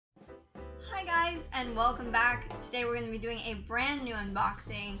Hi guys, and welcome back. Today we're going to be doing a brand new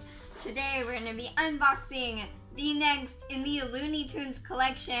unboxing. Today we're going to be unboxing the next in the Looney Tunes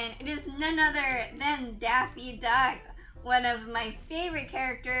collection. It is none other than Daffy Duck, one of my favorite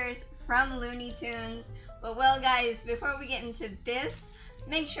characters from Looney Tunes. But well guys, before we get into this,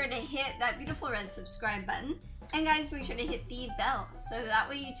 make sure to hit that beautiful red subscribe button. And guys, make sure to hit the bell so that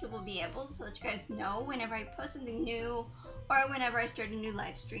way YouTube will be able to let you guys know whenever I post something new or whenever I start a new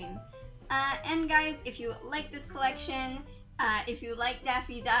live stream. And guys, if you like this collection, if you like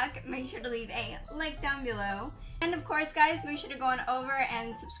Daffy Duck, make sure to leave a like down below. And of course guys, make sure to go on over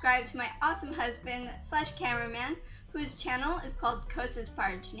and subscribe to my awesome husband / cameraman, whose channel is called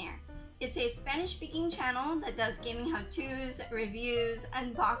CosasParaTener. It's a Spanish speaking channel that does gaming how-tos, reviews,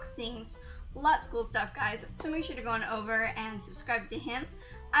 unboxings, lots of cool stuff guys, so make sure to go on over and subscribe to him.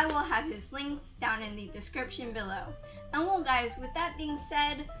 I will have his links down in the description below. And well guys, with that being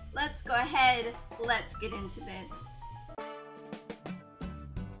said, let's go ahead, let's get into this.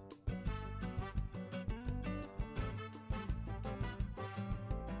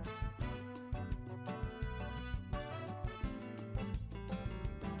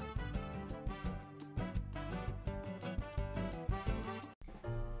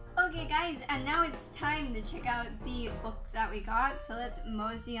 Okay guys, and now it's time to check out the book that we got, so let's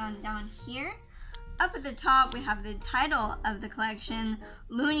mosey on down here. Up at the top we have the title of the collection,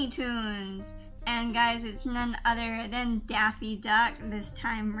 Looney Tunes, and guys, it's none other than Daffy Duck this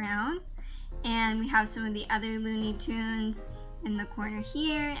time round. And we have some of the other Looney Tunes in the corner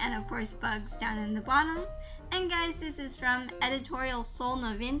here, and of course Bugs down in the bottom. And guys, this is from Editorial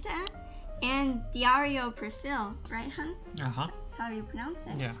Sol90 and Diario Perfil, right hun? Uh-huh. That's how you pronounce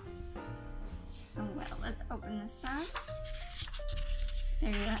it. Yeah. Oh, well, let's open this up. There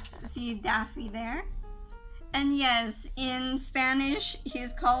you see Daffy there. And yes, in Spanish,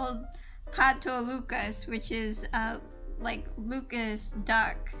 he's called Pato Lucas, which is like Lucas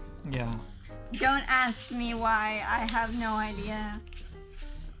Duck. Yeah. Don't ask me why, I have no idea.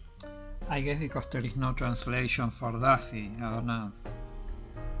 I guess because there is no translation for Daffy, I don't know.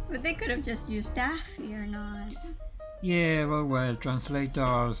 But they could have just used Daffy or not. Yeah, but well,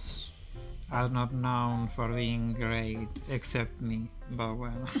 translators are not known for being great, except me, but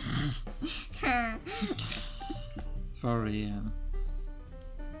well. For real.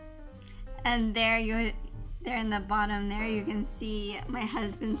 And there in the bottom there, you can see my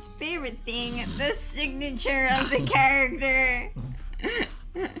husband's favorite thing, the signature of the character.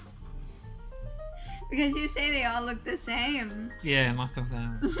 Because you say they all look the same. Yeah, most of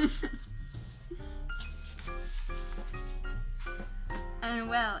them. And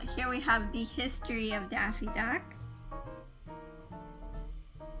well, here we have the history of Daffy Duck.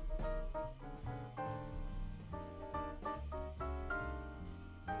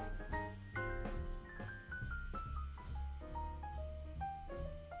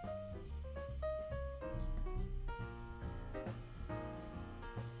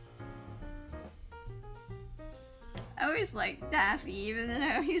 I always like Daffy, even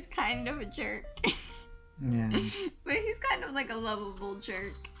though he's kind of a jerk. Yeah. But he's kind of like a lovable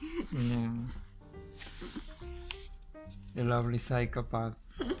jerk. Yeah. A lovely psychopath.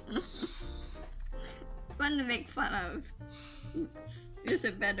 Fun to make fun of. Is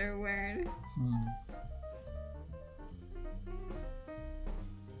a better word.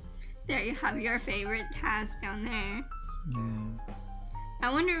 There you have your favorite Taz down there. Yeah.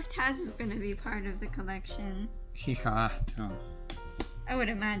 I wonder if Taz is going to be part of the collection. He has to. I would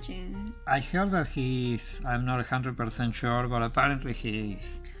imagine. I heard that he is. I'm not 100% sure, but apparently he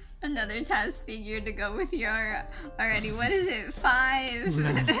is. Another Taz figure to go with your already, what is it,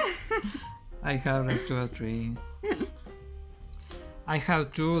 5? I have like 2 or 3. I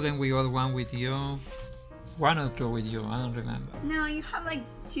have 2, then we got 1 with you. 1 or 2 with you, I don't remember. No, you have like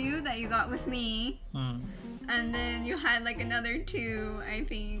 2 that you got with me. And then you had like another 2, I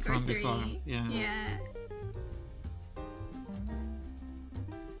think, From or 3. before, yeah. Yeah.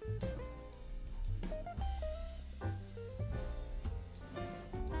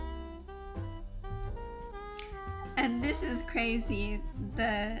 And this is crazy,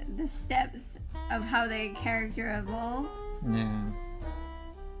 the steps of how their character evolved. Yeah.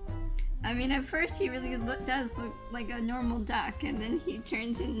 I mean, at first he really does look like a normal duck, and then he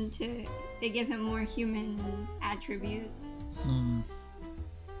turns into, they give him more human attributes.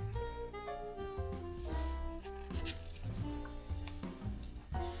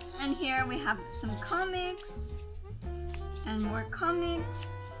 And here we have some comics, and more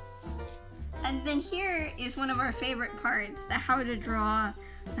comics. And then here is one of our favorite parts, the how to draw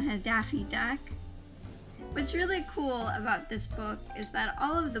Daffy Duck. What's really cool about this book is that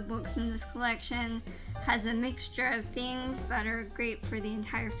all of the books in this collection has a mixture of things that are great for the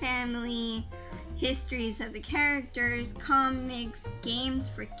entire family, histories of the characters, comics, games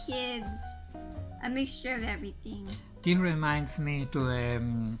for kids, a mixture of everything. This reminds me to the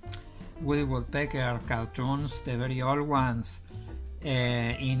Woody Woodpecker cartoons, the very old ones,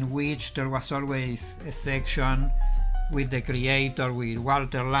 in which there was always a section with the creator, with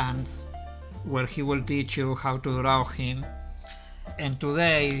Walter Lantz, where he will teach you how to draw him. And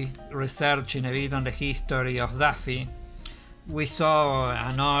today, researching a bit on the history of Daffy, we saw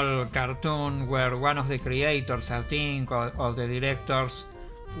an old cartoon where one of the creators, I think, or the directors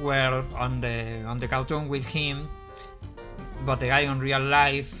were on the cartoon with him, but the guy in real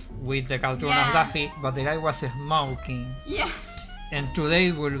life with the cartoon of Daffy, but the guy was smoking. Yeah. And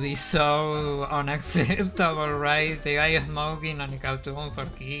today will be so unacceptable, right? The guy smoking on a cartoon for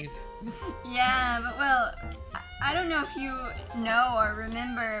kids. Yeah, but well, I don't know if you know or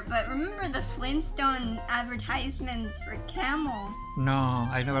remember, but remember the Flintstone advertisements for Camel? No,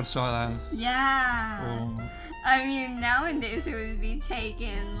 I never saw that. Yeah. Oh. I mean, nowadays it would be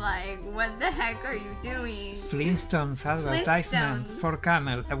taken like, what the heck are you doing? Flintstones advertisement for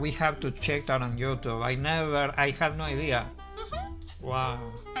Camel. We have to check that on YouTube. I had no idea. Wow.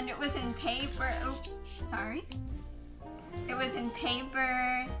 And it was in paper. Oh, sorry. It was in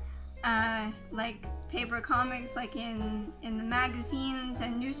paper, like paper comics, like in the magazines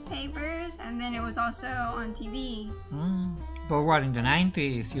and newspapers, and then it was also on TV. But what, in the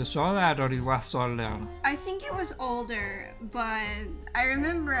 90s? You saw that, or it was older? I think it was older, but I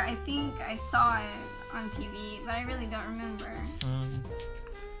remember, I think I saw it on TV, but I really don't remember.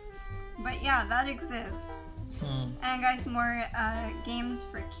 But yeah, that exists. And guys, more games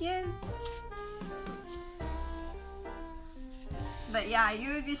for kids. But yeah,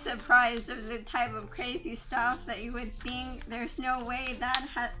 you would be surprised of the type of crazy stuff that you would think there's no way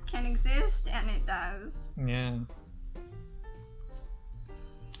that can exist, and it does. Yeah.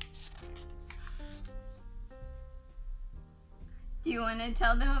 Do you want to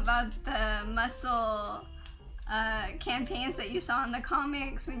tell them about the muscle campaigns that you saw in the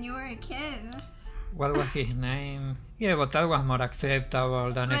comics when you were a kid? What was his name? Yeah, but that was more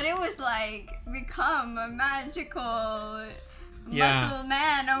acceptable than But it was like, become a magical muscle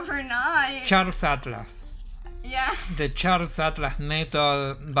man overnight. Charles Atlas. Yeah. The Charles Atlas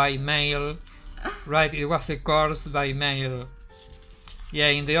method by mail. Right, it was a course by mail. Yeah,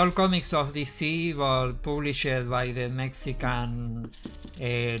 in the old comics of DC, were published by the Mexican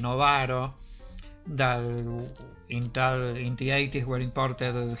Novaro, that in the 80s were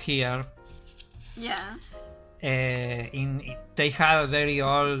imported here. Yeah. They had very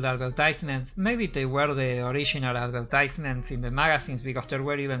old advertisements. Maybe they were the original advertisements in the magazines, because there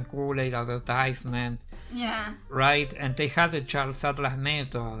were even Kool-Aid advertisements. Yeah. Right? And they had the Charles Atlas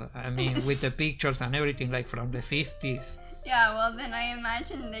method. I mean, with the pictures and everything, like from the 50s. Yeah, well then I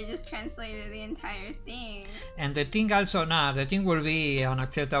imagine they just translated the entire thing. And the thing also now, the thing will be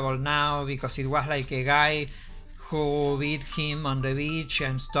unacceptable now, because it was like a guy who beat him on the beach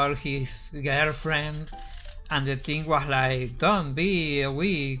and stole his girlfriend, and the thing was like, don't be a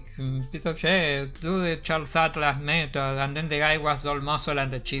weak piece of shit, do the Charles Atlas method, and then the guy was all muscle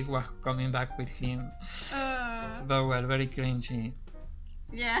and the chick was coming back with him. But well, very cringy.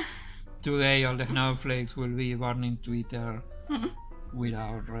 Yeah. Today all the snowflakes will be burning Twitter with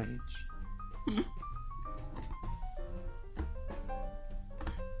outrage.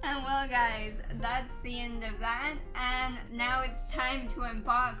 And well guys, that's the end of that, and now it's time to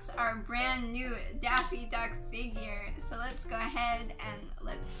unbox our brand new Daffy Duck figure. So let's go ahead and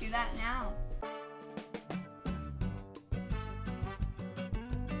let's do that now.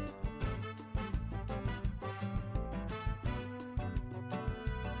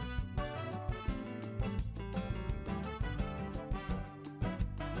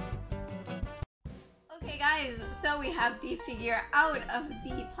 Okay guys, so we have the figure out of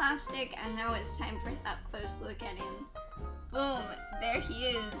the plastic, and now it's time for an up-close look at him. Boom, there he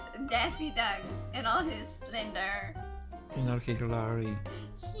is, Daffy Duck in all his splendor. In all his glory.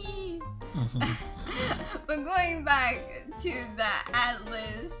 But going back to the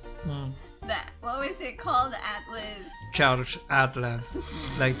Atlas, what was it called, Atlas? Charles Atlas,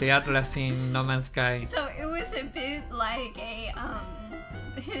 like the Atlas in No Man's Sky. So it was a bit like a,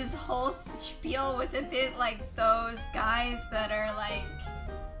 his whole spiel was a bit like those guys that are like,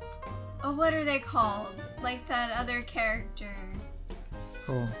 oh, what are they called? Like that other character.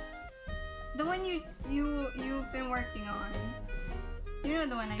 Who? The one you've been working on. You know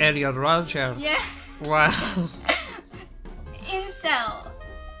the one I mean. Elliot Rodger. Yeah. Wow. Incel.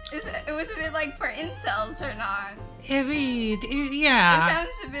 It was a bit like for incels or not? A bit, yeah. It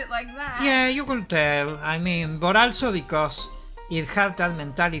sounds a bit like that. Yeah, you could tell. I mean, but also because it had that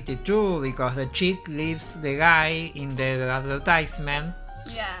mentality too, because the chick leaves the guy in the advertisement.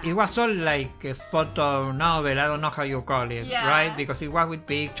 Yeah. It was all like a photo novel, I don't know how you call it, Yeah. right? Because it was with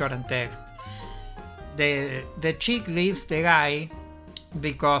picture and text. The chick leaves the guy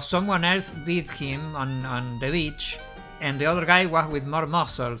because someone else beat him on the beach, and the other guy was with more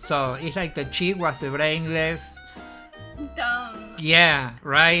muscle. So it's like the chick was a brainless. Dumb. Yeah,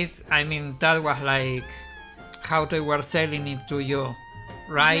 right? I mean, that was like how they were selling it to you,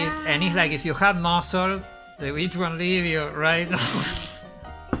 right? Yeah. And it's like if you have muscles, the beach won't leave you, right?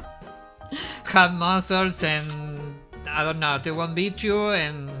 Have muscles and I don't know, they won't beat you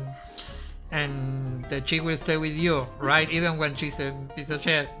and the chick will stay with you, right? Even when she's a piece of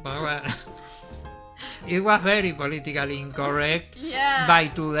shit. But well, it was very politically incorrect by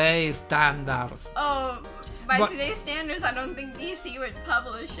today's standards. Oh, by today's standards, I don't think DC would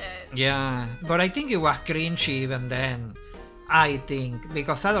publish it. Yeah, but I think it was cringy even then. I think,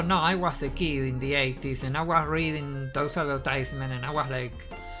 because I don't know, I was a kid in the 80s and I was reading those advertisements and I was like,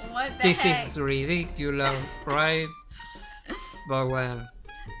 what the this heck? is ridiculous, right? But well.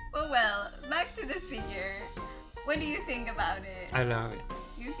 Well, back to the figure. What do you think about it? I love it.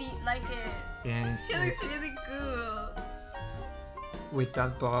 You like it? Yes. It looks really cool. With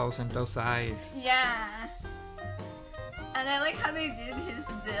that pose and those eyes. Yeah. And I like how they did his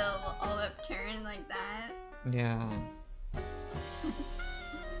bill all upturned like that. Yeah.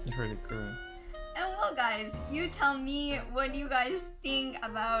 It's really cool. And well guys, you tell me what you guys think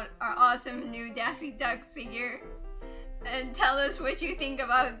about our awesome new Daffy Duck figure. And tell us what you think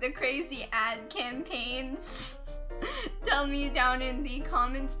about the crazy ad campaigns. Tell me down in the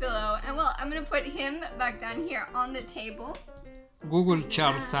comments below. And well, I'm gonna put him back down here on the table. Google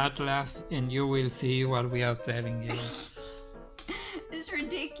Charts Atlas and you will see what we are telling you. It's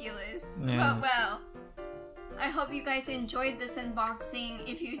ridiculous. Yeah. But well, I hope you guys enjoyed this unboxing.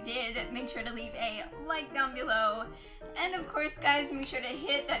 If you did, make sure to leave a like down below. And of course guys, make sure to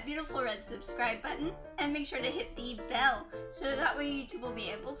hit that beautiful red subscribe button and make sure to hit the bell so that way YouTube will be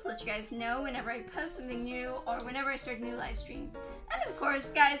able to let you guys know whenever I post something new or whenever I start a new live stream. And of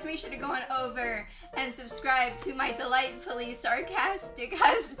course guys, make sure to go on over and subscribe to my delightfully sarcastic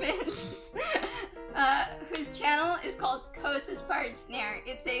husband whose channel is called CosasParaTener.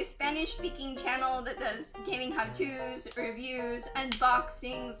 It's a Spanish speaking channel that does gaming how-tos, reviews,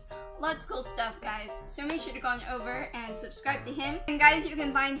 unboxings, lots of cool stuff guys. So make sure to go on over and subscribe to him. And guys, you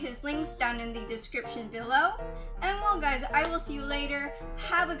can find his links down in the description below. And well guys, I will see you later.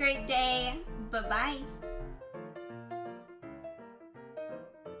 Have a great day. Bye bye.